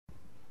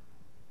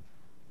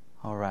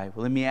All right,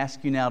 well, let me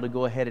ask you now to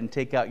go ahead and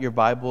take out your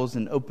Bibles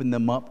and open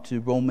them up to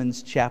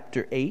Romans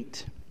chapter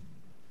 8.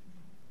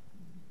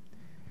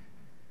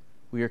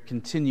 We are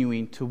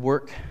continuing to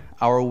work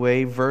our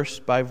way verse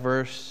by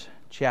verse,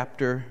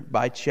 chapter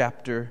by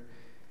chapter,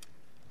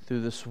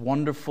 through this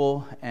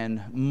wonderful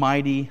and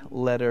mighty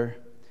letter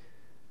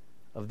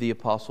of the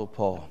Apostle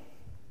Paul.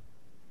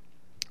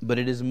 But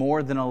it is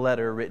more than a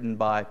letter written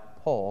by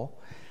Paul.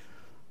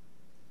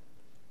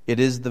 It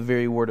is the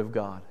very Word of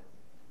God.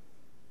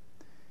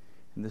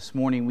 And this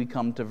morning we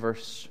come to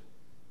verse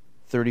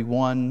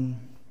 31.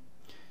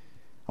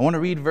 I want to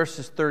read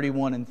verses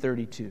 31 and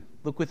 32.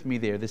 Look with me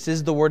there. This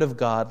is the Word of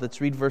God. Let's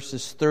read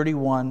verses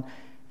 31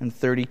 and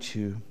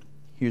 32.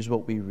 Here's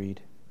what we read.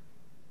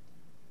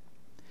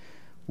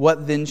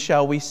 What then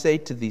shall we say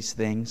to these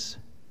things?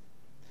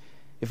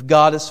 If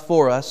God is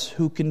for us,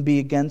 who can be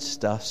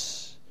against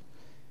us?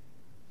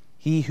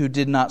 He who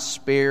did not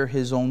spare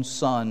his own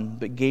Son,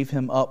 but gave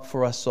him up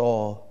for us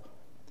all,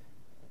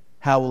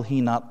 how will he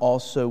not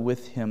also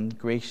with him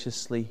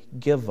graciously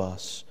give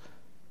us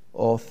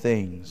all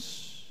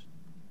things?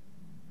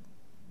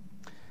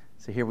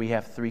 So here we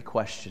have three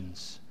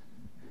questions.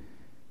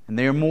 And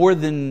they are more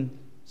than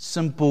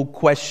simple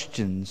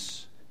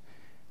questions.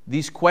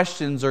 These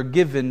questions are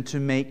given to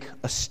make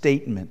a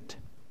statement.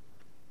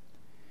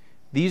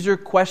 These are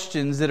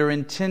questions that are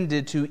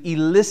intended to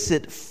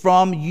elicit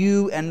from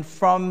you and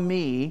from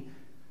me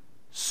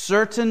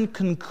certain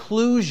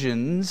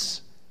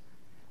conclusions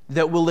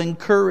that will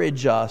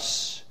encourage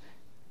us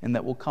and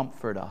that will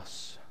comfort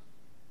us.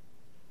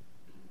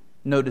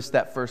 Notice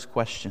that first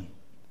question.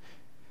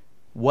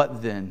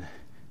 What then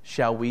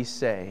shall we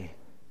say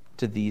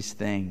to these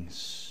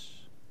things?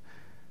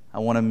 I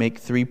want to make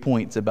 3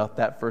 points about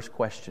that first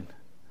question.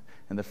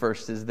 And the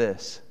first is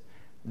this.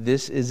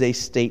 This is a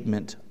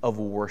statement of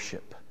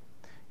worship.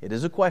 It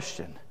is a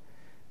question,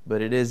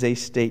 but it is a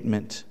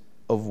statement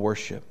of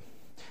worship.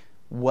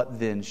 What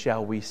then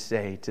shall we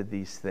say to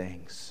these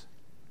things?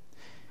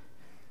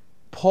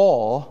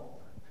 Paul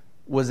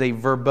was a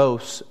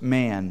verbose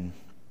man.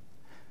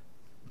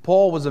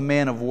 Paul was a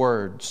man of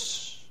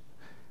words.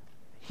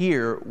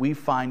 Here we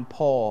find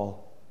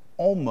Paul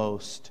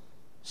almost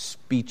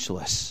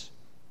speechless.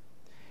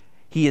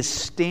 He is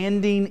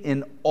standing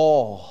in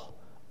awe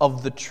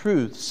of the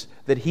truths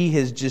that he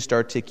has just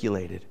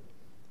articulated.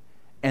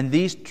 And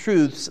these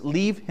truths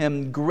leave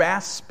him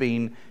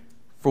grasping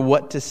for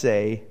what to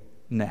say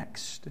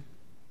next.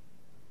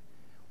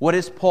 What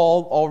has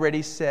Paul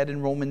already said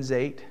in Romans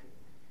 8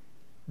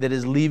 that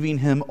is leaving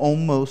him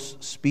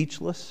almost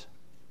speechless?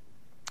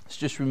 Let's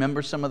just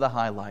remember some of the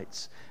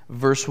highlights.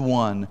 Verse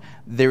 1,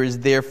 there is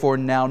therefore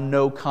now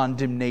no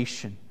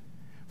condemnation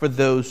for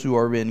those who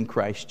are in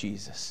Christ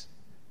Jesus.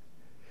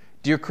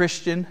 Dear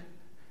Christian,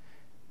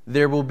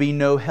 there will be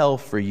no hell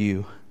for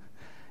you.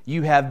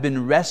 You have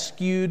been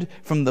rescued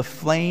from the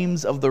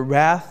flames of the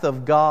wrath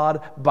of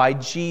God by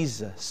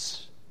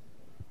Jesus.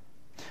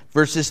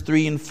 Verses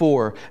 3 and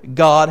 4,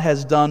 God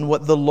has done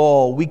what the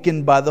law,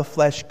 weakened by the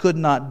flesh, could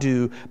not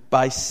do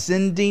by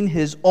sending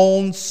His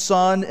own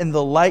Son in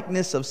the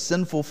likeness of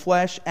sinful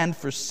flesh, and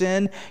for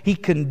sin, He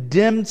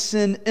condemned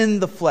sin in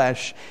the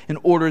flesh in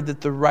order that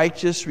the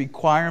righteous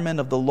requirement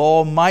of the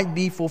law might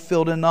be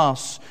fulfilled in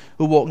us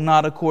who walk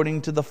not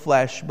according to the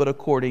flesh, but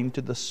according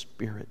to the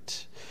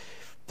Spirit.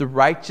 The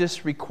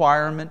righteous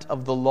requirement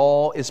of the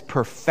law is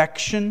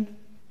perfection.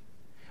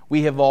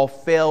 We have all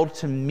failed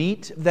to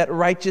meet that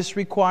righteous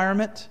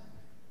requirement.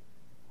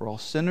 We're all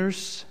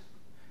sinners.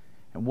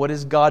 And what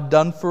has God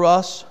done for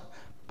us?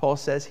 Paul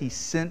says He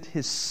sent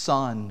His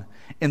Son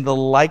in the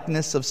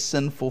likeness of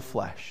sinful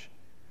flesh.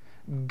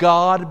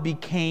 God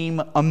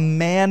became a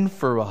man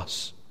for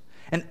us.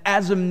 And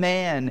as a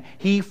man,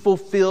 He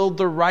fulfilled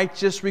the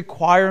righteous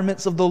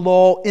requirements of the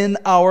law in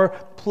our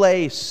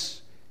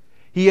place.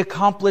 He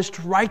accomplished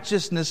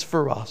righteousness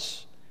for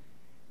us.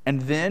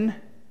 And then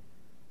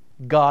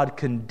God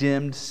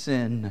condemned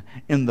sin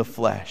in the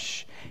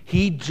flesh.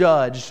 He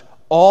judged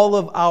all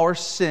of our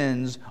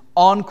sins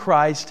on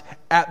Christ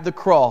at the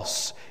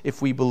cross, if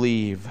we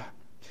believe.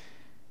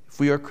 If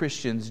we are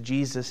Christians,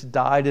 Jesus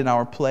died in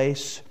our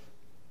place.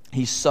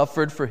 He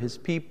suffered for His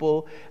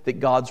people, that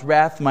God's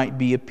wrath might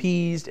be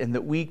appeased and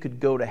that we could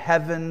go to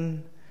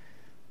heaven.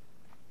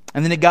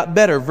 And then it got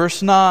better.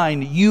 Verse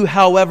 9, you,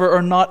 however,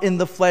 are not in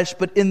the flesh,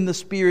 but in the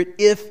Spirit,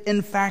 if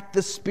in fact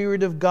the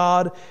Spirit of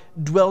God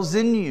dwells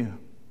in you.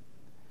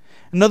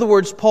 In other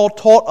words, Paul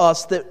taught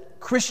us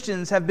that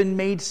Christians have been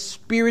made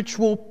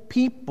spiritual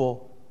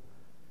people.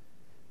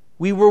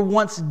 We were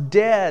once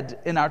dead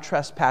in our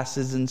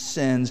trespasses and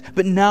sins,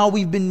 but now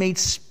we've been made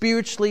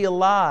spiritually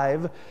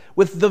alive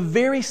with the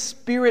very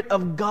Spirit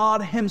of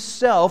God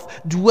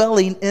Himself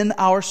dwelling in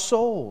our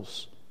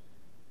souls.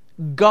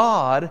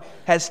 God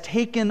has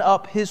taken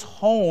up His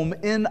home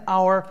in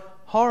our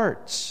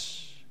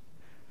hearts.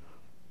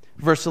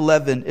 Verse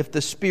 11, if the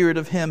Spirit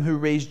of Him who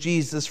raised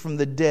Jesus from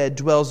the dead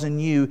dwells in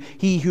you,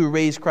 He who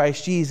raised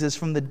Christ Jesus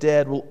from the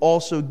dead will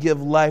also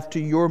give life to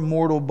your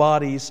mortal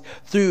bodies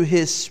through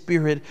His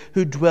Spirit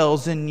who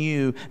dwells in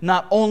you.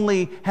 Not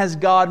only has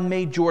God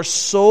made your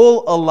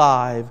soul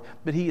alive,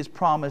 but He has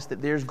promised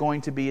that there's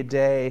going to be a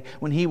day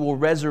when He will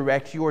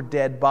resurrect your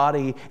dead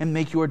body and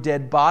make your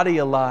dead body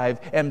alive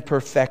and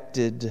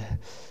perfected.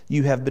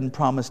 You have been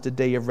promised a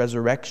day of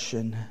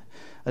resurrection.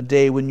 A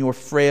day when your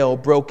frail,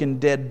 broken,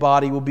 dead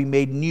body will be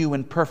made new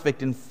and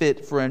perfect and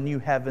fit for a new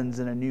heavens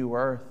and a new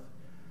earth.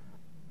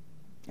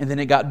 And then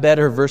it got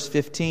better, verse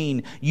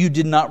 15. You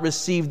did not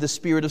receive the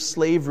spirit of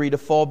slavery to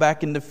fall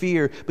back into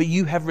fear, but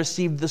you have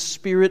received the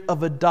spirit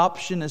of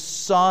adoption as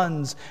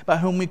sons, by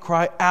whom we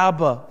cry,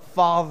 Abba,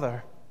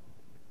 Father.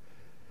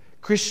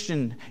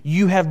 Christian,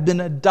 you have been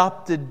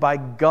adopted by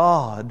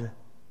God.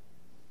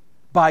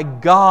 By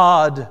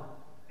God,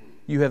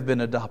 you have been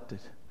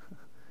adopted.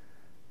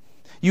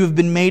 You have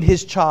been made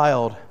His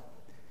child.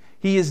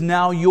 He is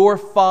now your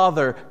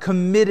Father,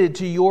 committed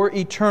to your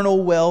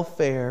eternal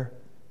welfare.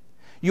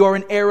 You are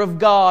an heir of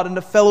God and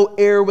a fellow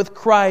heir with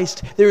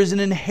Christ. There is an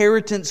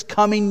inheritance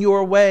coming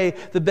your way.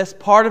 The best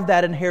part of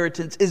that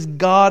inheritance is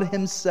God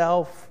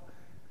Himself.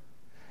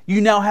 You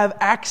now have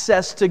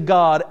access to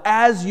God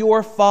as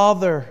your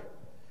Father.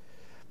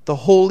 The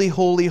holy,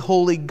 holy,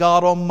 holy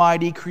God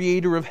Almighty,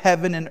 Creator of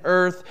heaven and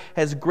earth,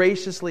 has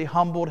graciously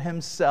humbled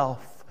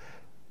Himself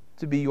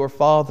to be your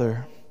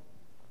Father.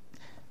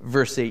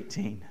 Verse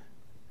 18.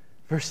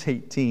 Verse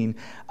 18.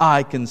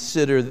 I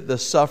consider that the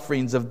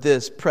sufferings of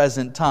this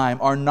present time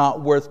are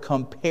not worth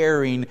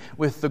comparing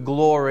with the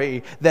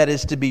glory that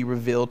is to be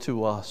revealed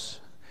to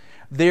us.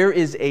 There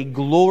is a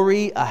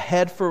glory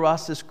ahead for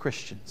us as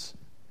Christians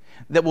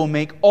that will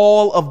make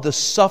all of the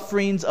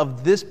sufferings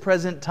of this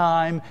present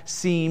time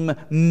seem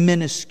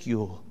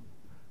minuscule.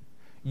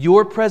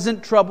 Your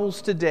present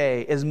troubles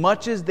today, as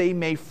much as they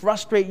may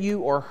frustrate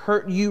you or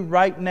hurt you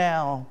right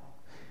now,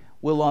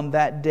 will on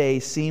that day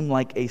seem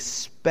like a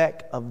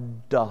speck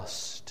of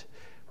dust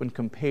when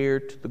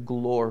compared to the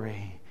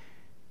glory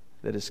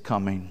that is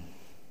coming.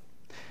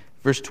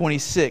 Verse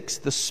 26,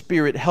 the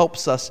Spirit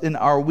helps us in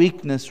our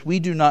weakness. We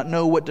do not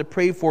know what to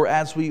pray for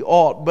as we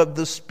ought, but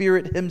the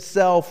Spirit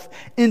Himself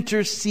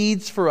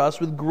intercedes for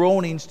us with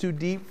groanings too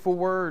deep for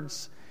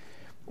words.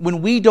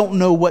 When we don't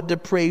know what to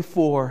pray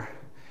for,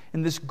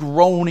 in this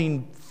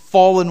groaning,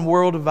 fallen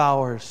world of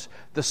ours,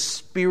 the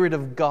Spirit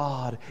of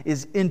God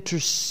is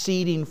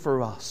interceding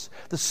for us.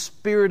 The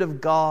Spirit of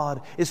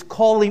God is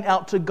calling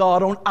out to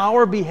God on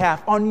our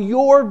behalf, on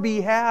your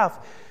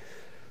behalf.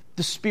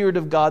 The Spirit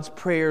of God's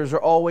prayers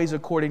are always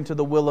according to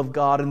the will of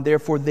God, and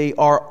therefore they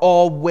are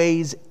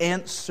always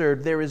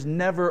answered. There is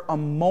never a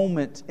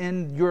moment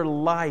in your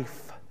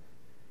life,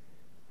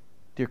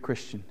 dear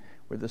Christian,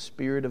 where the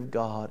Spirit of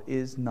God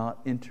is not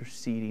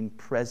interceding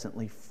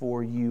presently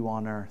for you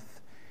on earth,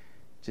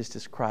 just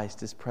as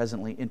Christ is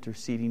presently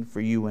interceding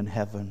for you in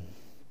heaven.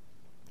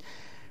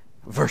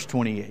 Verse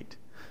 28.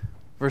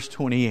 Verse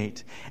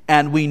 28.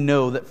 And we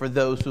know that for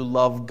those who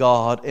love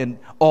God, and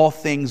all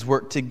things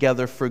work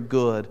together for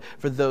good,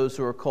 for those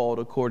who are called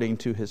according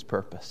to His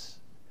purpose.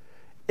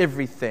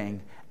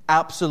 Everything,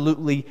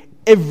 absolutely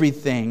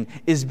everything,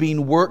 is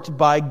being worked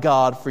by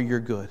God for your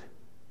good.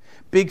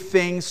 Big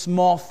things,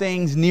 small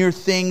things, near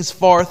things,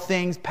 far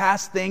things,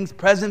 past things,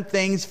 present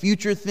things,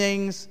 future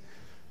things.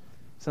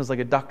 Sounds like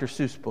a Dr.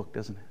 Seuss book,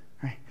 doesn't it?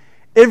 Right?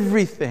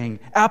 Everything,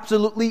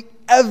 absolutely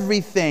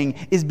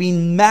everything, is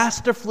being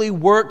masterfully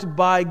worked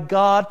by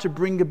God to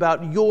bring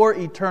about your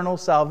eternal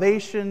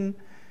salvation.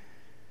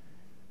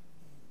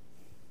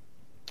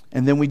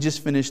 And then we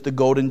just finished the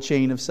golden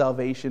chain of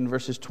salvation,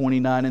 verses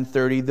 29 and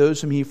 30. Those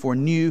whom He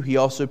foreknew, He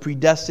also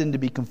predestined to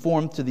be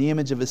conformed to the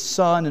image of His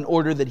Son, in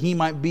order that He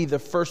might be the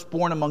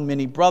firstborn among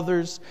many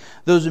brothers.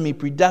 Those whom He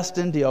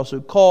predestined, He also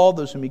called.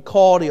 Those whom He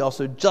called, He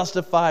also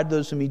justified.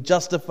 Those whom He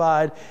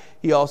justified,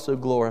 He also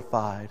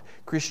glorified.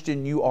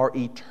 Christian, you are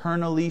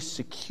eternally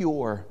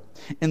secure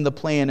in the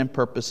plan and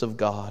purpose of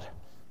God.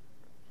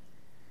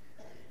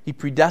 He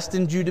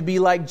predestined you to be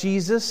like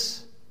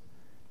Jesus,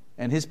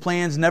 and His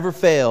plans never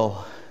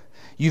fail.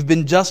 You've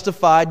been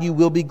justified, you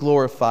will be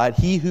glorified.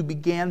 He who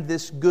began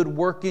this good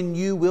work in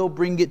you will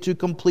bring it to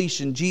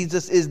completion.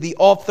 Jesus is the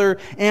author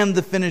and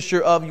the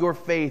finisher of your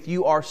faith.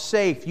 You are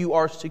safe, you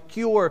are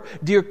secure,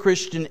 dear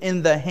Christian,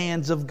 in the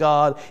hands of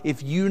God.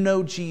 If you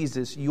know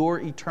Jesus, your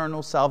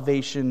eternal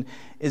salvation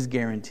is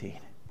guaranteed.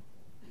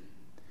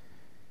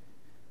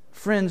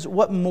 Friends,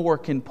 what more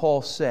can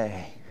Paul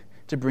say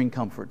to bring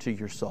comfort to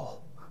your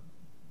soul?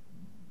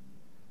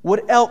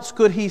 What else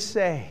could he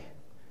say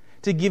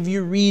to give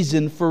you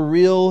reason for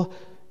real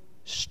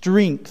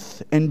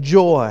strength and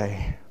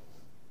joy?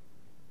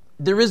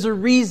 There is a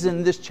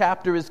reason this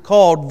chapter is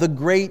called the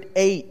Great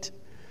Eight.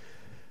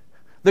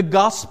 The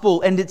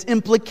gospel and its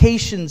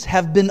implications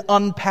have been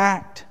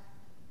unpacked.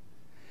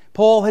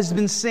 Paul has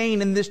been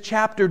saying in this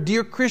chapter,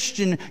 dear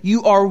Christian,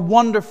 you are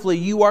wonderfully,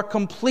 you are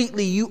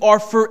completely, you are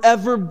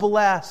forever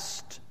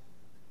blessed.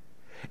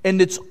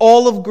 And it's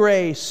all of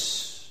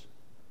grace.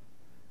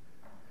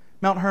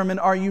 Mount Hermon,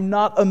 are you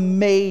not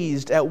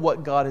amazed at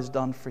what God has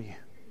done for you?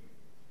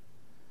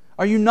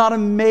 Are you not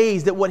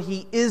amazed at what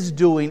He is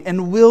doing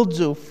and will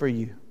do for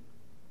you?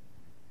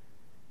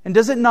 And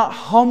does it not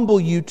humble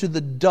you to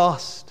the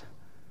dust?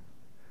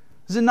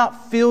 Does it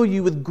not fill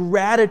you with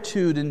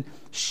gratitude and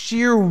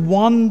sheer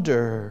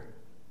wonder?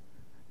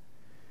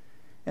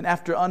 And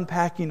after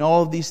unpacking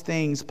all of these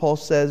things, Paul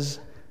says,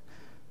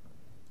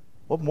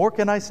 what more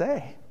can I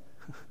say?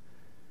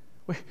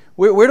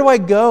 Where do I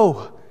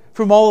go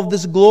from all of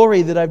this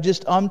glory that I've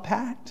just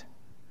unpacked?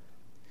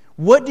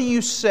 What do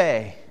you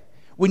say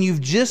when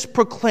you've just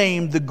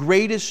proclaimed the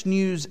greatest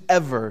news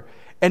ever,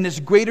 and it's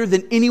greater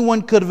than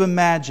anyone could have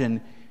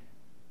imagined?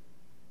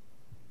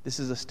 This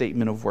is a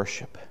statement of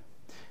worship.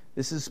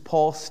 This is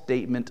Paul's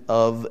statement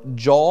of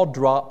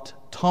jaw-dropped,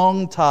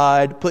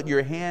 tongue-tied, put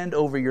your hand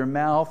over your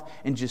mouth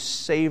and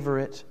just savor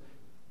it,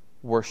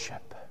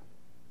 worship.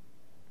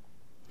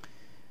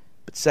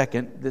 But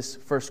second, this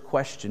first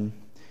question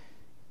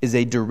is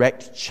a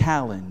direct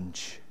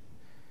challenge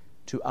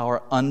to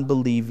our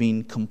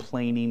unbelieving,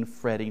 complaining,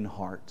 fretting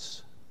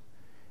hearts.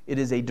 It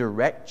is a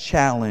direct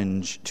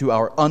challenge to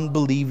our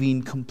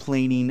unbelieving,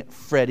 complaining,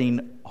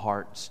 fretting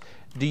hearts.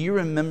 Do you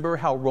remember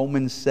how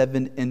Romans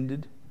 7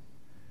 ended?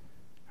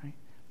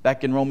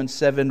 Back in Romans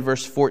 7,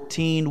 verse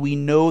 14, we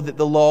know that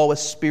the law is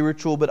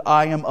spiritual, but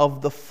I am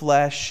of the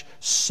flesh,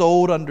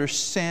 sold under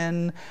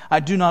sin. I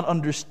do not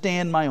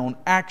understand my own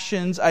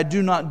actions. I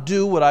do not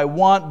do what I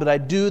want, but I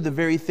do the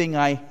very thing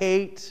I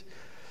hate.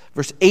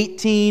 Verse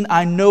 18,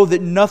 I know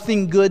that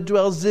nothing good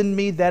dwells in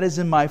me, that is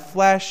in my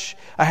flesh.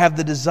 I have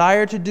the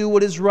desire to do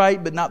what is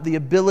right, but not the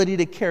ability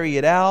to carry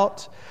it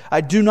out.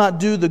 I do not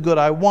do the good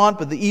I want,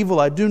 but the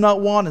evil I do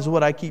not want is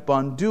what I keep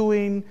on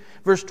doing.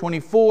 Verse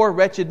 24,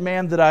 wretched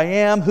man that I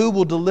am, who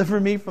will deliver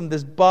me from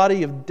this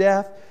body of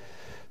death?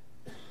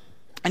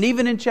 And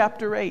even in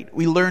chapter 8,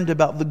 we learned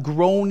about the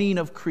groaning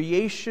of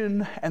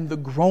creation and the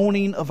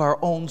groaning of our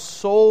own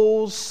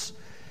souls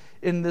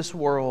in this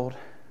world.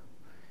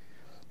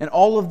 And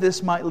all of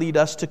this might lead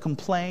us to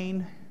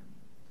complain.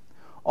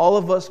 All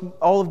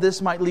of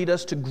this might lead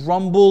us to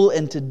grumble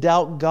and to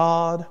doubt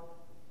God.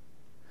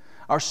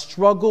 Our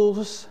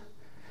struggles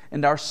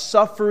and our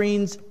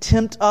sufferings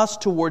tempt us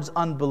towards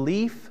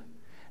unbelief.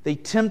 They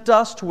tempt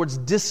us towards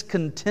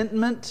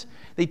discontentment.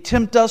 They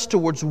tempt us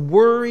towards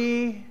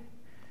worry.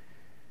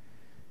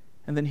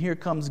 And then here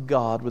comes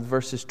God with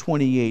verses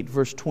 28,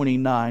 verse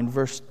 29,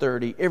 verse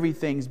 30.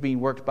 Everything's being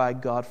worked by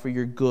God for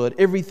your good.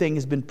 Everything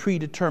has been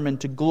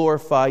predetermined to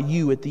glorify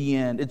you at the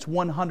end. It's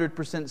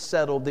 100%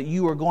 settled that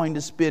you are going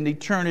to spend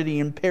eternity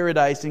in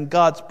paradise in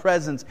God's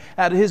presence.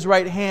 At His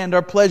right hand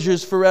are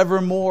pleasures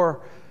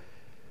forevermore.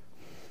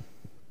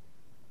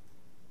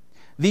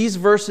 These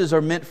verses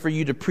are meant for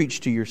you to preach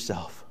to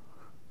yourself.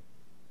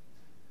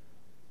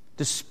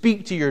 To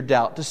speak to your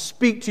doubt. To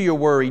speak to your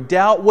worry.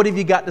 Doubt, what have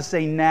you got to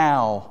say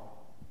now?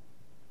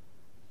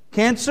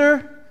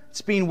 Cancer,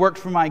 it's being worked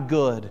for my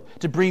good,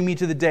 to bring me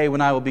to the day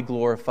when I will be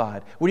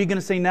glorified. What are you going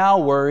to say now,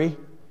 worry?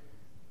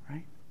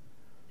 Right?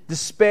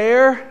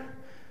 Despair,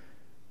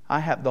 I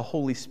have the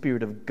Holy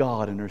Spirit of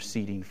God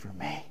interceding for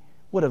me.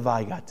 What have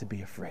I got to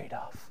be afraid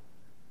of?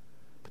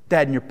 Put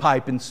that in your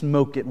pipe and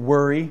smoke it,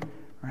 worry.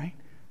 Right?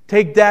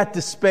 Take that,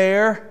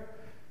 despair.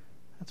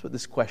 That's what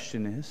this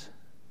question is.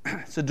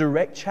 It's a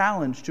direct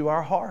challenge to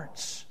our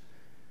hearts.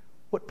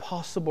 What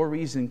possible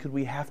reason could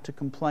we have to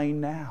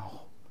complain now?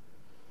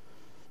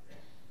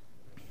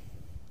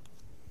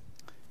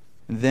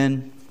 And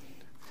then,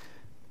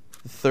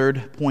 the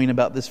third point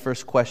about this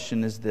first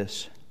question is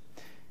this.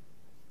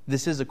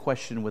 This is a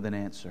question with an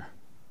answer.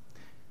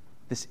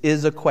 This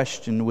is a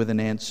question with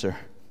an answer.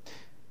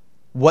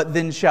 What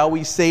then shall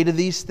we say to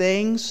these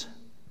things?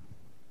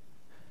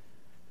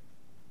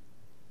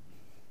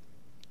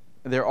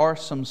 There are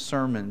some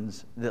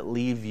sermons that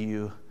leave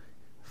you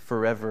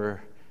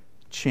forever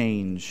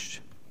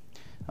changed.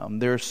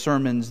 There are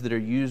sermons that are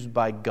used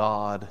by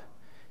God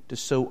to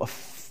so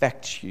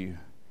affect you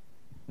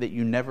that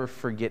you never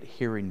forget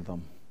hearing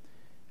them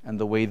and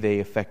the way they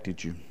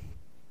affected you.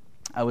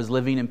 I was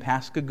living in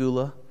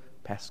Pascagoula,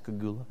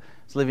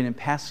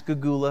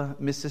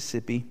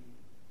 Mississippi.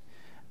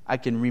 I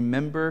can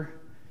remember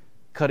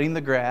cutting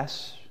the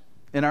grass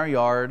in our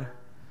yard.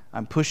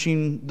 I'm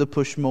pushing the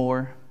push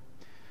mower.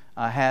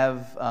 I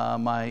have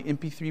my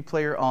MP3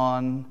 player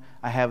on.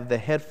 I have the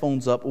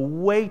headphones up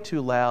way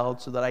too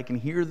loud so that I can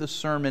hear the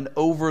sermon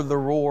over the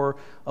roar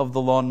of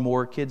the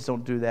lawnmower. Kids,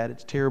 don't do that.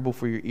 It's terrible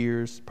for your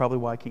ears. Probably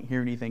why I can't hear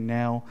anything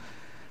now.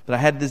 But I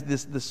had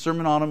this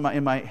sermon on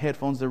in my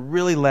headphones. They're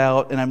really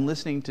loud, and I'm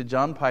listening to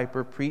John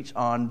Piper preach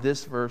on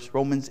this verse,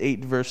 Romans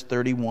 8, verse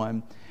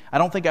 31. I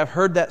don't think I've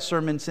heard that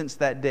sermon since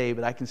that day,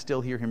 but I can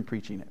still hear him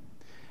preaching it.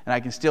 And I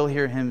can still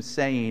hear him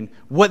saying,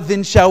 "What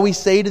then shall we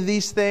say to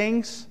these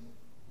things?"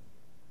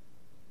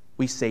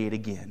 We say it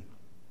again.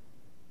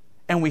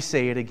 And we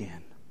say it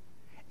again.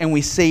 And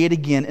we say it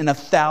again in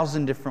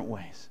 1,000 different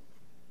ways.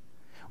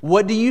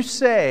 What do you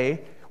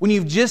say when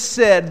you've just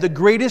said the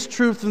greatest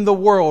truth in the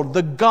world,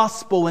 the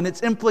gospel and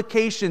its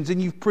implications,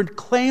 and you've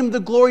proclaimed the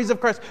glories of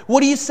Christ?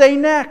 What do you say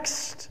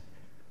next?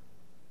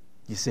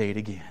 you say it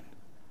again.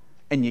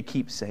 And you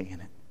keep saying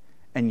it.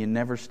 And you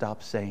never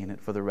stop saying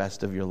it for the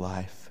rest of your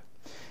life.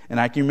 And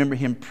I can remember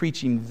him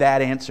preaching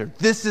that answer.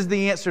 This is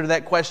the answer to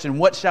that question.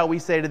 What shall we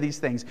say to these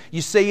things?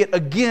 You say it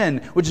again,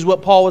 which is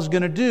what Paul was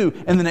going to do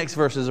in the next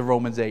verses of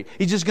Romans 8.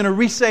 He's just going to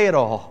re-say it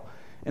all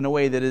in a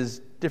way that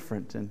is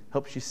different and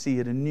helps you see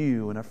it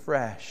anew and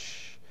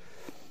afresh.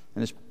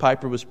 And as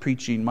Piper was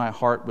preaching, my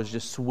heart was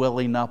just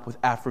swelling up with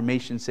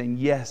affirmation, saying,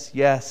 yes,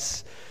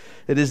 yes,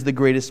 it is the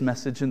greatest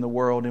message in the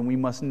world, and we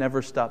must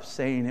never stop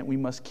saying it. We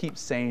must keep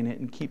saying it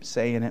and keep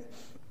saying it.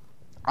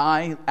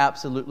 I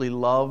absolutely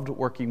loved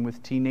working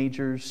with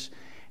teenagers,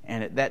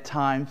 and at that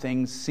time,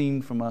 things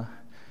seemed from a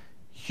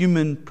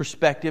human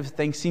perspective,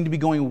 things seemed to be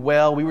going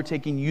well. We were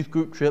taking youth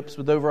group trips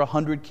with over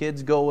 100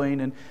 kids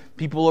going, and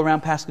people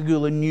around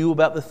Pascagoula knew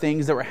about the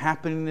things that were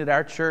happening at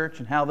our church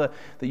and how the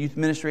youth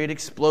ministry had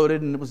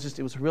exploded, and it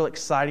was a real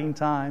exciting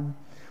time.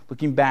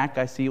 Looking back,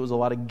 I see it was a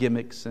lot of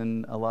gimmicks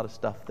and a lot of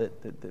stuff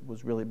that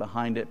was really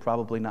behind it,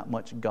 probably not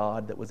much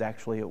God that was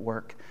actually at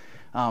work.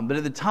 But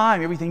at the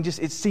time, everything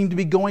it seemed to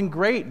be going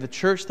great. The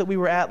church that we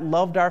were at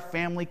loved our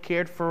family,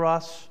 cared for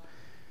us.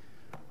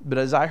 But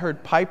as I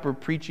heard Piper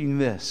preaching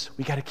this,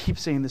 we got to keep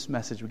saying this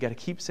message. We got to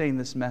keep saying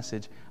this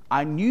message.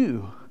 I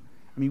knew,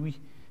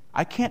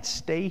 I can't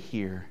stay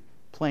here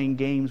playing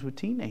games with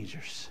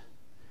teenagers.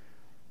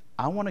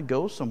 I want to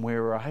go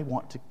somewhere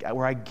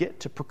where I get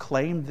to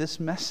proclaim this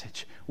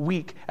message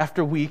week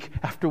after week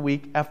after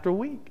week after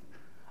week.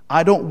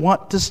 I don't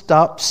want to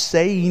stop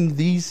saying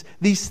these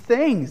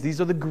things.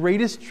 These are the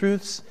greatest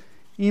truths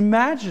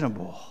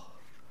imaginable.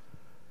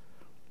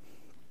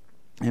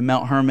 In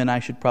Mount Hermon, I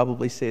should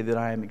probably say that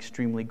I am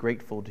extremely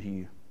grateful to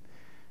you,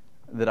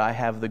 that I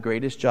have the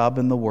greatest job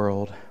in the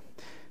world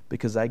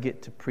because I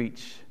get to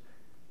preach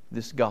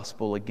this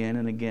gospel again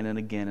and again and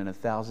again in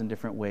 1,000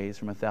 different ways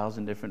from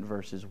 1,000 different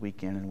verses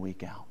week in and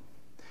week out.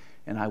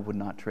 And I would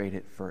not trade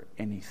it for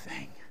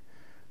anything.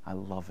 I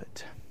love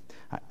it.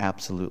 I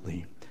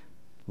absolutely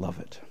love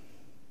it.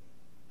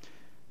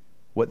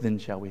 What then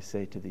shall we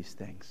say to these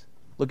things?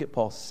 Look at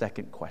Paul's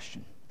second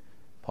question.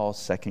 Paul's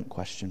second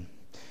question.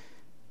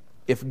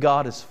 If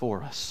God is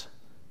for us,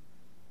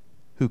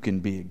 who can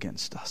be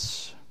against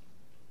us?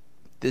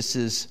 This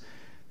is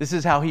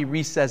how he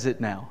re-says it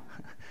now.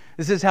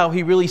 This is how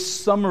he really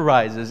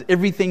summarizes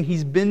everything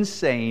he's been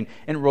saying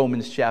in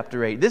Romans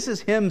chapter 8. This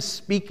is him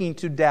speaking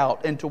to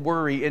doubt and to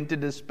worry and to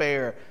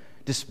despair.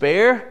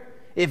 Despair?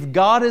 If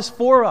God is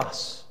for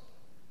us,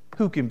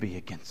 who can be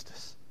against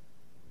us?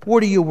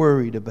 What are you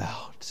worried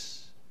about?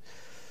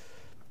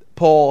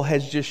 Paul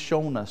has just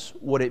shown us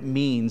what it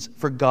means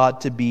for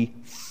God to be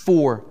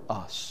for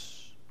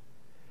us.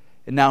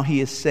 And now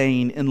he is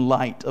saying, in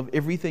light of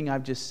everything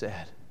I've just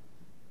said,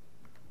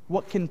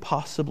 what can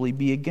possibly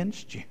be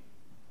against you?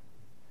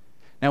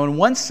 Now, in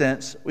one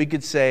sense, we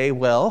could say,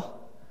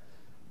 well,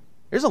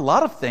 there's a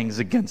lot of things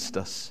against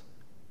us.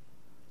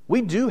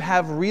 We do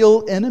have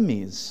real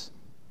enemies.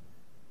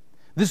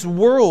 This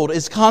world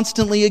is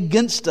constantly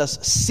against us,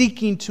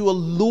 seeking to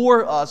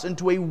allure us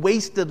into a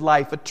wasted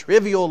life, a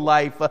trivial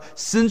life, a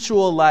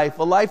sensual life,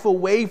 a life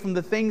away from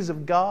the things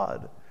of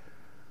God.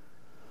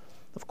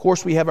 Of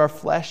course, we have our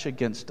flesh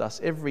against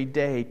us every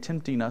day,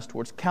 tempting us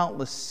towards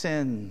countless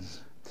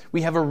sins.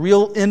 We have a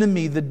real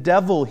enemy, the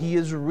devil. He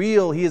is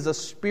real. He is a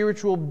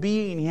spiritual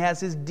being. He has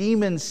his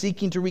demons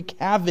seeking to wreak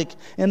havoc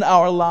in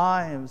our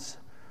lives.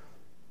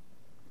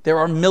 There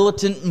are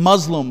militant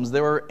Muslims.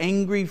 There are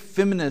angry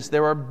feminists.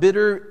 There are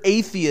bitter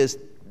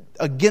atheists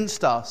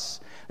against us.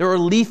 There are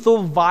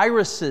lethal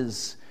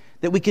viruses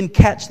that we can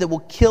catch that will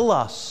kill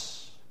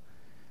us.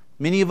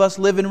 Many of us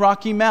live in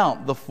Rocky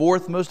Mount, the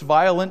fourth most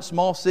violent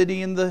small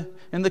city in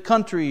the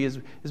country, as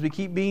we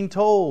keep being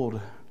told.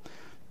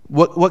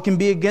 What can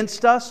be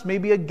against us?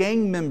 Maybe a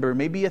gang member,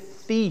 maybe a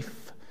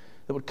thief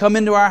that would come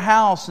into our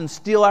house and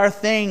steal our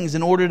things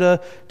in order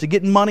to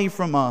get money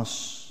from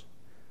us.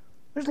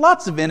 There's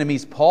lots of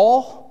enemies,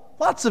 Paul.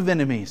 Lots of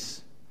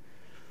enemies.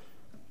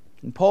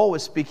 And Paul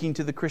was speaking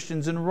to the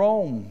Christians in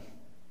Rome.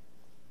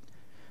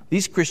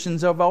 These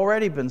Christians have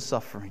already been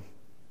suffering.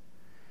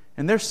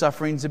 And their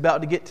suffering's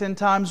about to get 10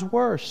 times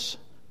worse.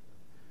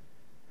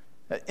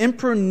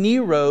 Emperor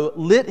Nero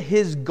lit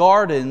his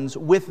gardens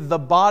with the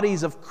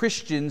bodies of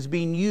Christians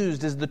being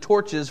used as the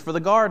torches for the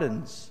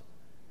gardens.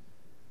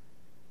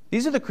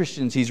 These are the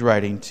Christians he's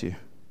writing to.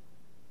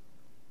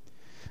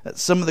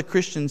 Some of the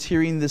Christians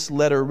hearing this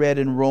letter read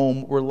in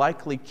Rome were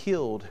likely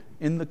killed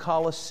in the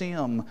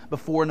Colosseum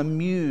before an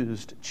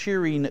amused,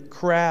 cheering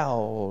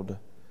crowd.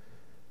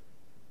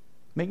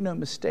 Make no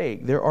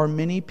mistake, there are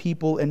many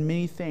people and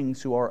many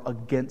things who are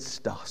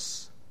against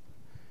us.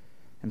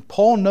 And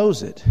Paul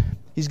knows it.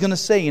 He's going to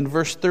say in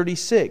verse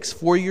 36,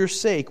 "For your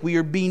sake we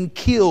are being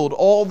killed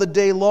all the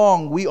day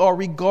long. We are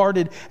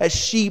regarded as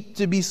sheep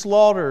to be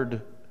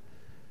slaughtered."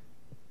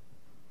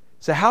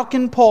 So how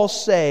can Paul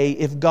say,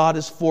 if God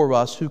is for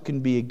us, who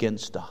can be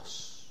against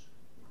us?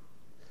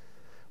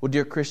 Well,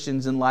 dear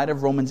Christians, in light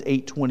of Romans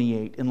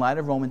 8:28, in light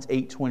of Romans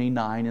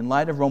 8:29, in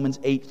light of Romans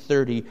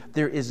 8:30,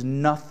 there is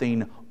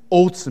nothing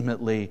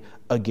ultimately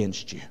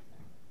against you.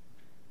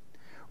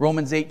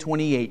 Romans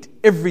 8:28,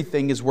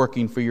 everything is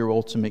working for your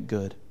ultimate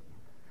good.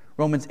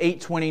 Romans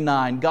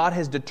 8:29, God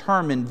has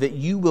determined that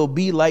you will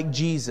be like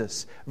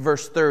Jesus.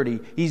 Verse 30,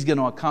 He's going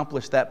to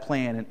accomplish that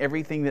plan, and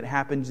everything that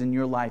happens in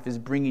your life is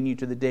bringing you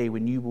to the day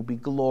when you will be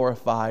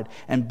glorified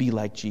and be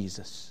like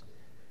Jesus.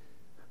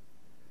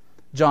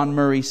 John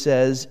Murray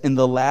says, in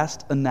the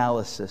last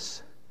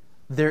analysis,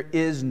 there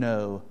is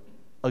no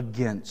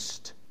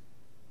against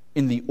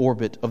in the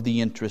orbit of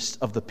the interests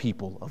of the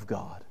people of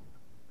God.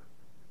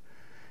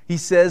 He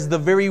says the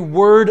very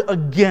word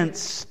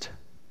against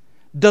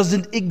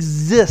doesn't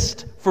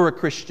exist for a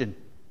Christian.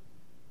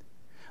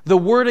 The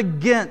word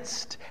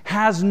against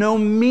has no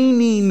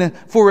meaning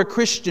for a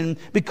Christian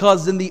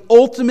because in the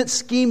ultimate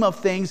scheme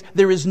of things,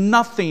 there is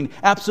nothing,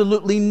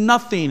 absolutely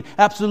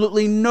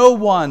no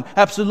one,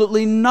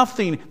 absolutely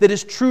nothing that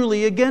is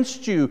truly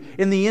against you.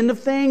 In the end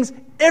of things,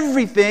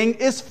 everything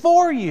is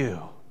for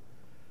you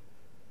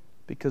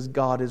because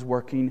God is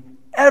working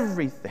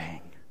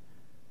everything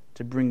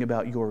to bring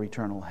about your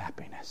eternal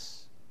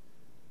happiness.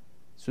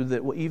 So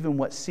that even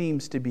what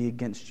seems to be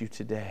against you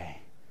today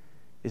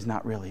is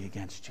not really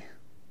against you.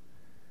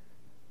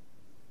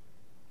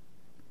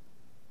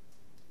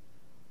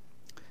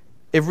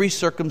 Every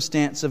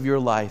circumstance of your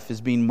life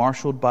is being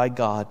marshaled by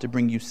God to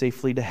bring you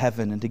safely to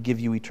heaven and to give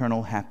you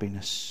eternal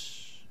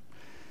happiness.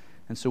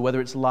 And so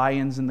whether it's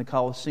lions in the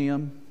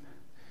Colosseum,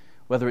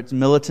 whether it's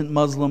militant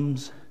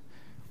Muslims,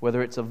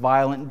 whether it's a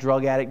violent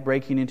drug addict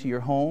breaking into your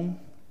home,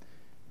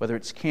 whether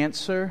it's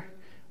cancer,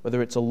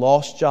 whether it's a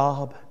lost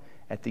job,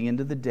 at the end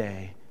of the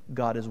day,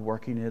 God is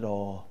working it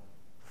all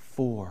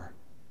for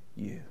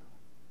you.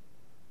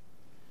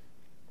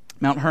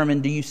 Mount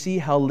Hermon, do you see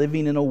how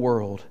living in a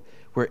world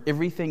where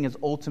everything is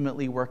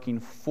ultimately working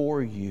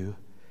for you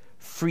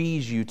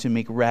frees you to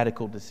make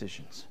radical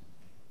decisions?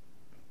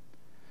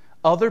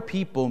 Other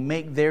people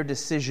make their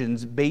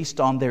decisions based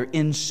on their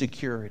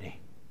insecurity.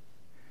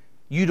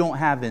 You don't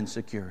have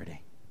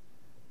insecurity.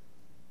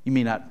 You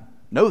may not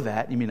know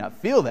that. You may not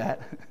feel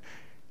that.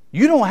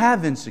 You don't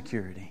have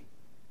insecurity.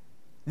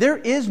 There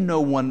is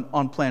no one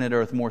on planet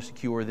Earth more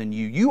secure than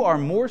you. You are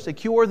more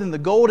secure than the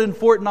gold in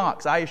Fort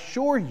Knox, I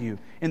assure you,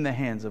 in the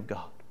hands of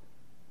God.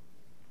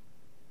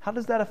 How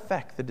does that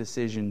affect the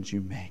decisions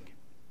you make?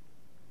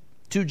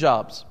 2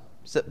 jobs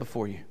set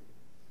before you.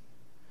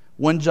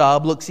 One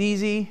job looks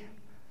easy.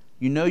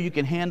 You know you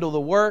can handle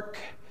the work,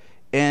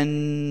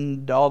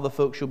 and all the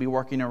folks you'll be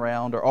working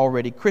around are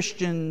already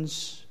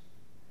Christians.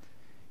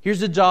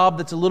 Here's a job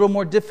that's a little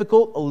more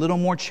difficult, a little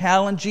more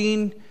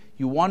challenging.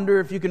 You wonder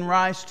if you can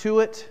rise to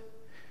it.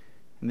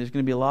 And there's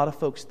going to be a lot of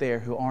folks there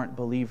who aren't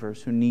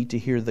believers, who need to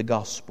hear the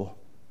gospel.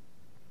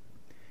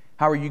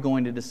 How are you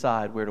going to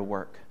decide where to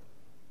work?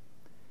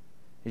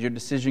 Is your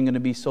decision going to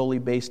be solely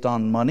based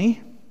on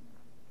money?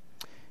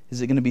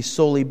 Is it going to be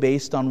solely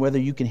based on whether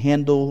you can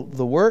handle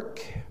the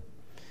work?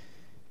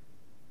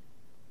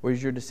 Or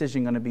is your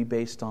decision going to be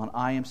based on,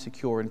 I am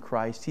secure in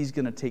Christ. He's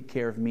going to take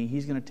care of me.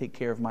 He's going to take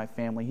care of my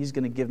family. He's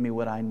going to give me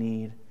what I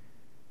need.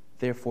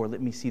 Therefore, let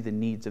me see the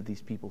needs of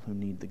these people who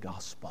need the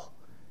gospel.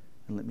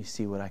 And let me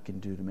see what I can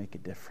do to make a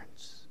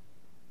difference.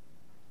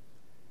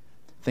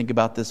 Think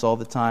about this all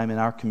the time in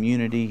our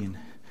community and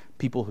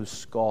people who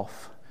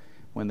scoff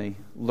when they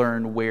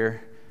learn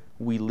where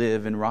we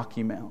live in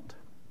Rocky Mount.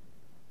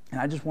 And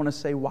I just want to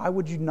say, why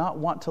would you not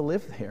want to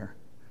live there?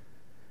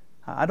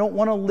 I don't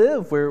want to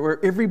live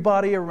where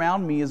everybody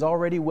around me is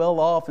already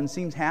well off and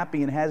seems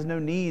happy and has no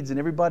needs and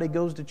everybody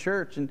goes to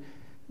church. And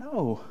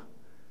no.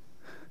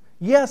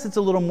 Yes, it's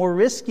a little more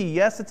risky.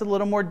 Yes, it's a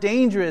little more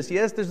dangerous.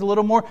 Yes, there's a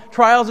little more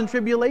trials and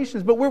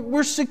tribulations. But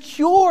we're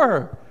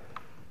secure.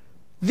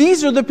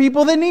 These are the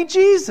people that need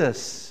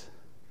Jesus.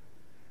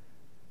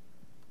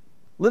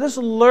 Let us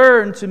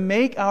learn to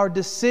make our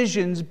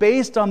decisions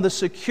based on the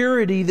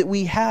security that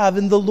we have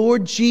in the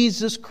Lord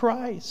Jesus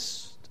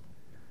Christ.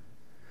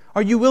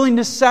 Are you willing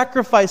to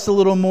sacrifice a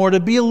little more, to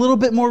be a little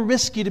bit more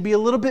risky, to be a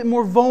little bit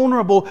more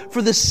vulnerable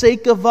for the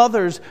sake of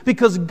others?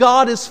 Because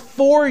God is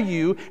for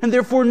you, and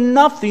therefore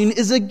nothing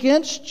is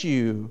against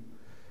you.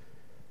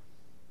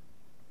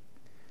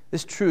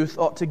 This truth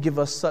ought to give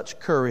us such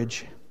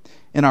courage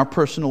in our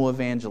personal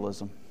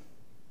evangelism.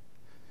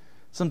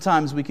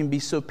 Sometimes we can be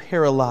so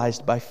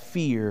paralyzed by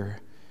fear.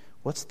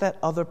 What's that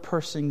other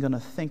person going to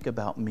think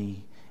about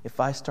me if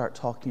I start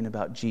talking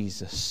about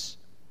Jesus?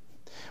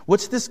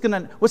 What's this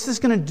going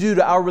to do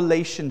to our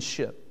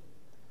relationship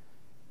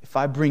if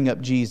I bring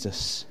up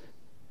Jesus?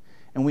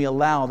 And we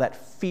allow that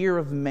fear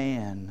of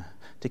man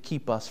to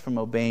keep us from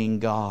obeying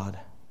God.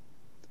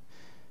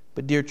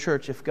 But dear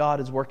church, if God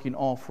is working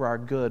all for our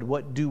good,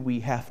 what do we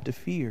have to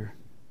fear?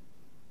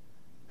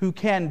 Who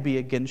can be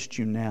against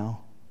you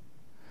now?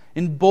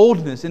 In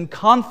boldness, in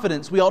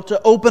confidence, we ought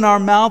to open our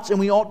mouths and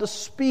we ought to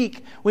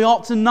speak. We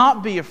ought to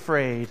not be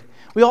afraid.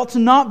 We ought to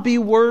not be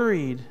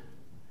worried.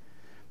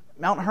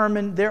 Mount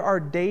Hermon, there are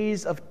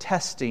days of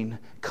testing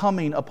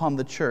coming upon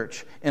the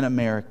church in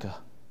America.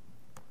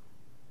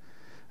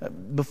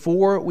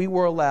 Before we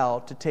were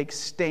allowed to take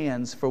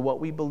stands for what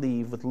we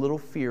believe with little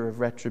fear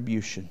of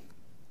retribution.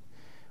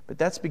 But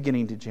that's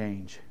beginning to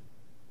change.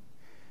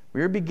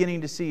 We are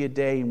beginning to see a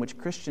day in which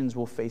Christians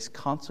will face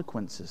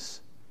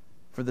consequences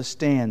for the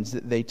stands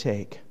that they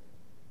take.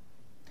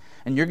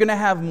 And you're going to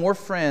have more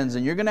friends,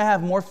 and you're going to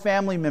have more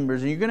family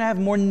members, and you're going to have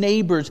more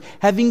neighbors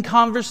having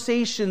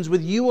conversations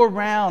with you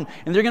around.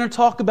 And they're going to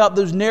talk about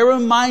those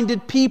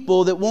narrow-minded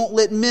people that won't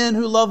let men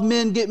who love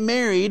men get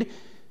married.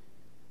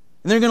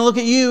 And they're going to look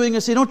at you and they're going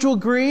to say, don't you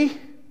agree?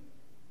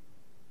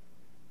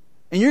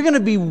 And you're going to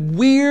be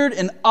weird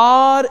and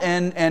odd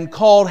and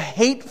called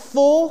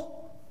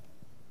hateful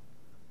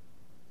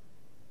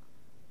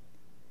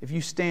if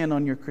you stand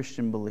on your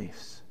Christian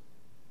beliefs.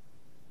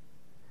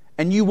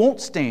 And you won't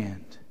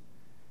stand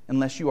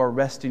unless you are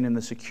resting in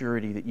the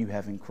security that you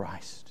have in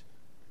Christ.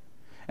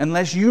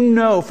 Unless you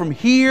know from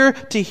here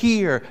to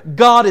here,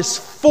 God is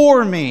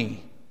for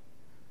me,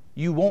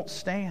 you won't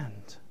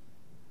stand.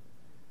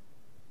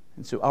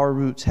 And so our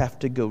roots have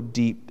to go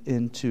deep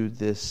into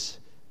this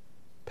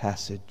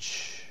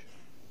passage.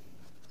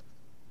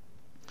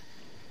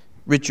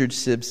 Richard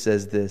Sibbes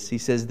says this. He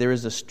says, there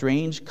is a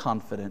strange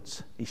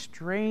confidence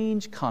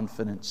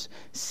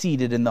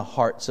seated in the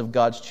hearts of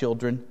God's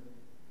children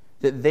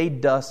that they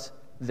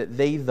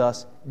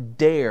thus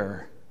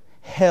dare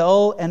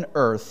hell and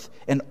earth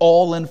and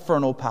all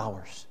infernal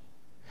powers.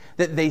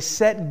 That they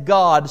set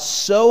God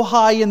so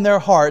high in their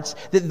hearts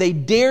that they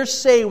dare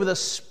say with a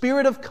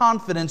spirit of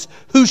confidence,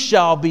 who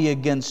shall be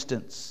against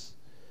us?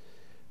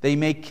 They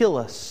may kill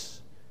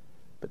us,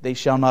 but they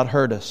shall not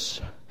hurt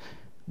us.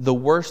 The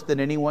worst that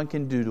anyone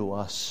can do to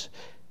us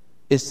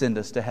is send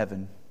us to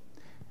heaven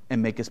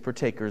and make us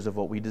partakers of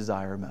what we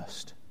desire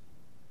most.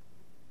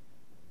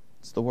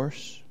 It's the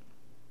worst.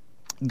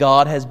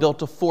 God has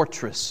built a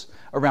fortress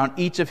around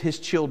each of His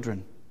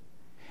children.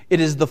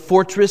 It is the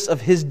fortress of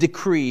His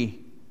decree.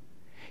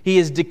 He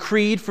has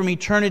decreed from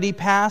eternity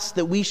past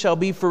that we shall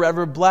be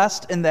forever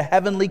blessed in the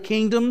heavenly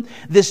kingdom.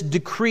 This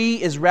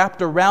decree is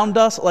wrapped around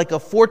us like a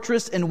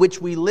fortress in which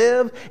we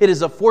live. It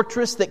is a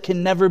fortress that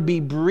can never be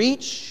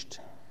breached.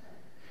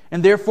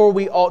 And therefore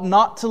we ought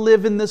not to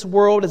live in this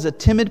world as a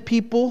timid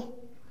people.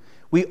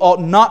 We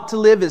ought not to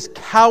live as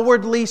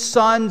cowardly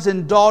sons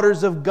and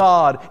daughters of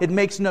God. It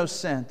makes no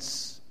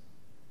sense.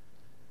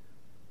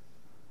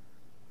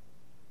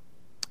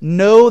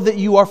 Know that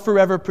you are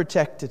forever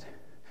protected.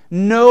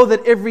 Know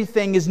that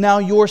everything is now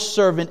your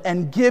servant,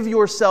 and give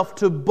yourself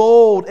to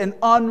bold and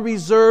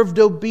unreserved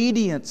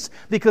obedience,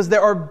 because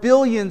there are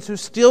billions who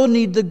still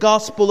need the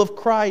gospel of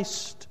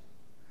Christ.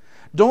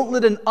 Don't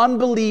let an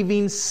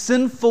unbelieving,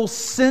 sinful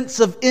sense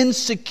of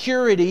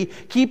insecurity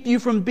keep you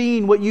from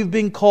being what you've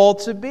been called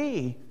to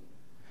be.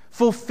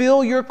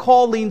 Fulfill your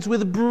callings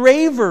with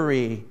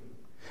bravery.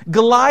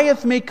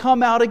 Goliath may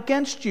come out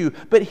against you,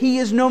 but he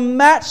is no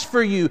match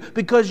for you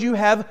because you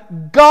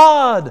have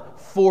God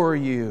for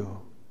you.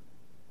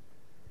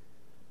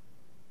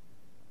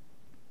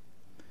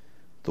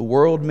 The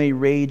world may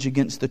rage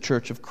against the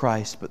church of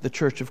Christ, but the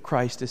church of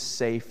Christ is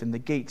safe, and the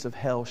gates of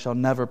hell shall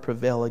never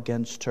prevail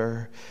against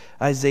her.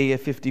 Isaiah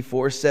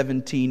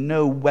 54:17,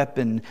 no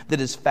weapon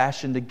that is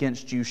fashioned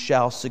against you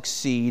shall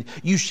succeed.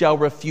 You shall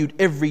refute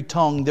every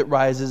tongue that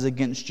rises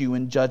against you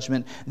in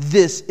judgment.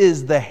 This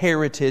is the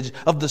heritage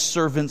of the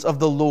servants of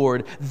the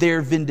Lord.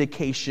 Their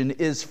vindication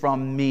is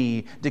from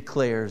me,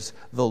 declares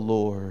the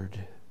Lord.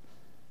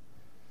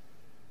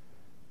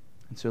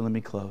 And so let me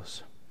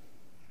close.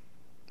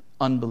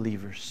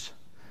 Unbelievers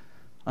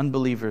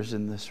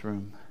in this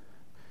room,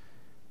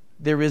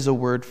 there is a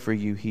word for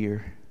you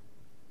here.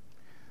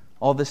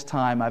 All this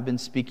time I've been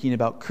speaking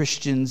about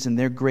Christians and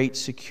their great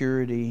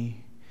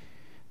security.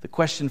 The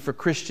question for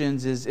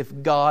Christians is,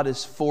 if God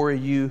is for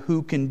you,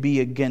 who can be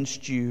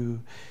against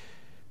you?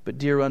 But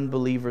dear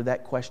unbeliever,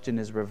 that question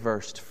is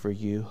reversed for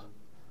you.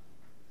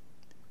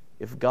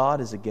 If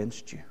God is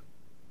against you,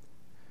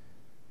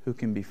 who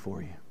can be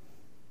for you?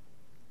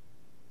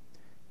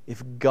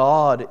 If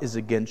God is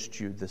against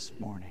you this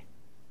morning,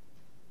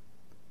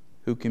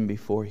 who can be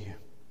for you?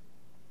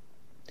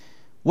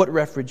 What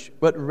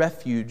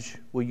refuge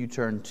will you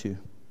turn to?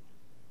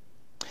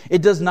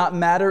 It does not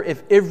matter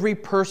if every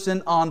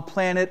person on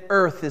planet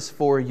Earth is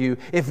for you.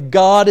 If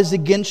God is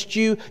against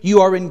you,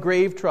 you are in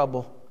grave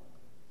trouble.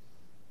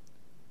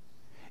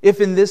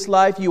 If in this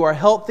life you are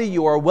healthy,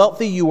 you are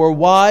wealthy, you are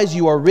wise,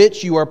 you are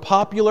rich, you are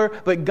popular,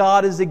 but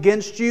God is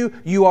against you,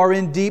 you are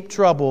in deep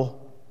trouble.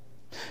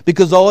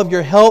 Because all of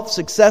your health,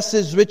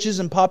 successes, riches,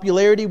 and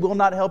popularity will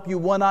not help you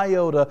one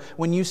iota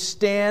when you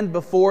stand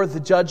before the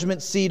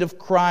judgment seat of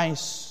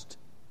Christ.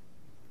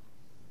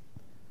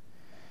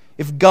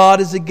 If God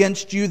is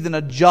against you, then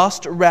a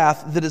just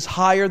wrath that is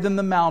higher than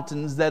the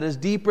mountains, that is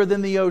deeper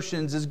than the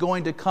oceans, is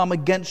going to come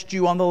against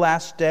you on the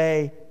last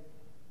day.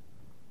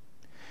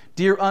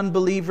 Dear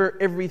unbeliever,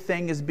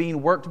 everything is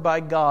being worked by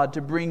God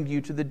to bring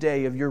you to the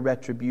day of your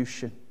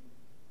retribution.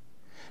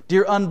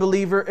 Dear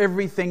unbeliever,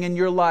 everything in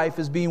your life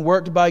is being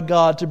worked by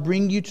God to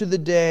bring you to the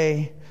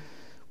day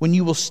when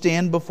you will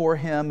stand before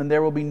Him, and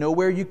there will be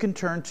nowhere you can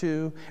turn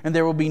to, and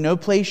there will be no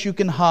place you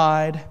can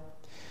hide.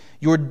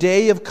 Your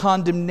day of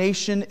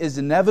condemnation is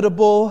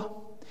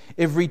inevitable.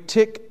 Every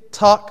tick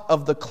tick-tock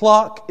of the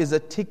clock is a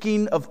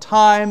ticking of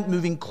time,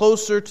 moving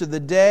closer to the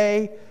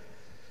day.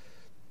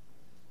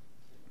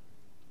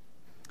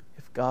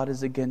 If God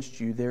is against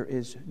you, there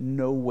is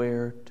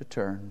nowhere to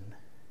turn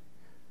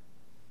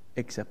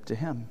except to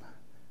Him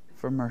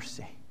for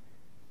mercy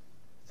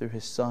through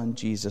His Son,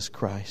 Jesus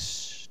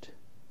Christ.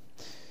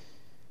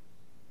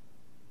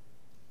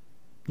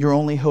 Your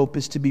only hope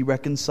is to be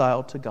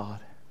reconciled to God.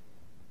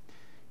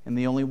 And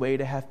the only way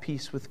to have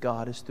peace with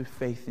God is through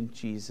faith in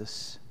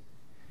Jesus.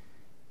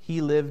 He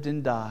lived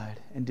and died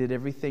and did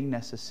everything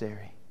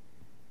necessary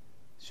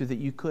so that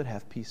you could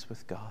have peace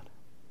with God.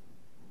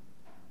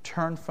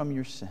 Turn from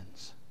your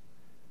sins.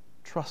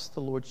 Trust the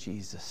Lord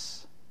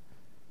Jesus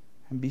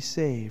and be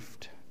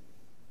saved.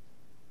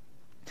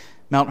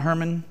 Mount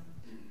Hermon,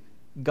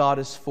 God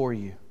is for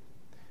you.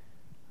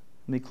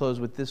 Let me close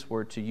with this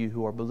word to you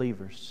who are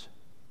believers.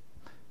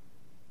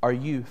 Are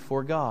you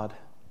for God?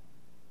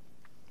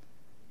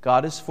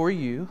 God is for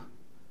you.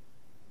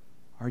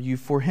 Are you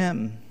for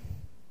Him?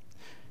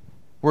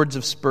 Words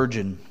of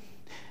Spurgeon.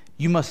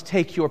 You must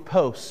take your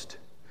post,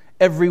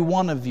 every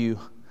one of you,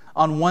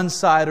 on one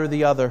side or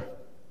the other.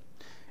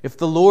 If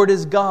the Lord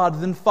is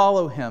God, then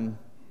follow Him.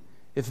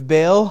 If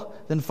Baal,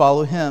 then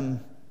follow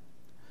him.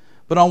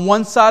 But on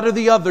one side or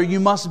the other you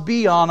must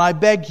be on, I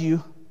beg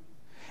you.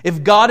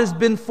 If God has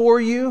been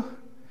for you,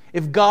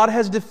 if God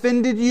has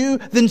defended you,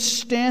 then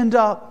stand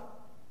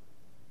up.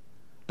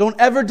 Don't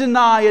ever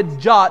deny a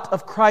jot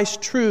of Christ's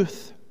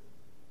truth.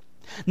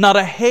 Not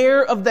a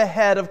hair of the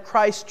head of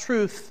Christ's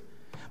truth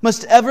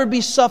must ever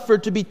be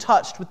suffered to be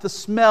touched with the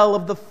smell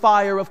of the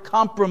fire of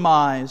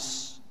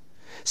compromise.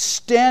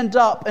 Stand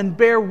up and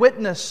bear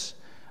witness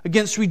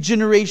against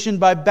regeneration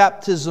by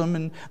baptism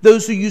and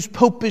those who use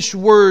popish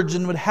words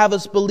and would have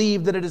us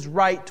believe that it is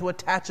right to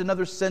attach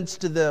another sense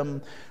to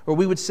them. Or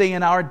we would say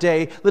in our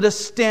day, let us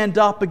stand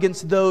up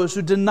against those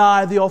who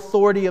deny the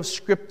authority of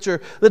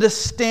Scripture. Let us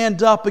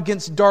stand up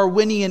against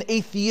Darwinian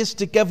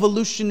atheistic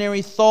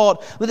evolutionary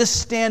thought. Let us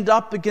stand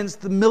up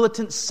against the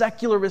militant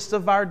secularists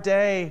of our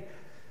day.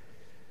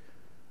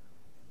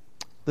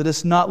 Let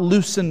us not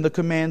loosen the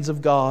commands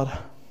of God.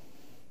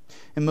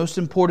 And most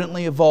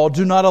importantly of all,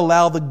 do not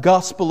allow the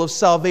gospel of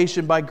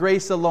salvation by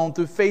grace alone,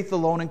 through faith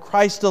alone, in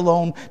Christ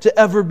alone, to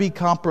ever be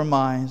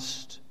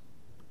compromised.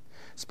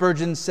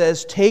 Spurgeon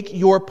says, take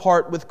your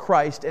part with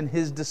Christ and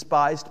His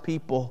despised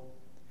people.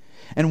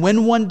 And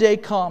when one day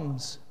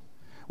comes,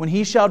 when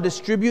He shall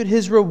distribute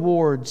His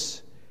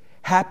rewards,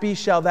 happy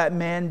shall that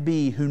man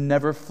be who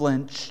never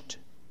flinched.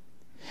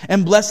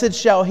 And blessed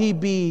shall he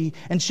be,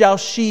 and shall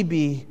she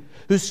be,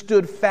 who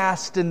stood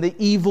fast in the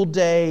evil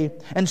day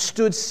and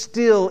stood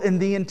still in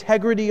the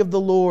integrity of the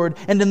Lord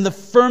and in the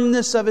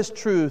firmness of His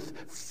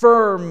truth,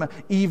 firm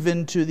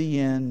even to the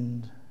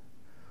end.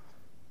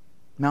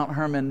 Mount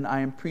Hermon, I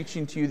am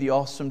preaching to you the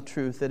awesome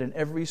truth that in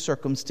every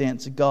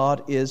circumstance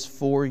God is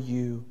for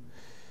you.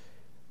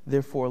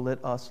 Therefore,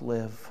 let us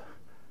live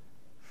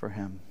for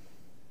Him.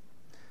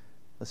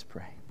 Let's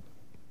pray.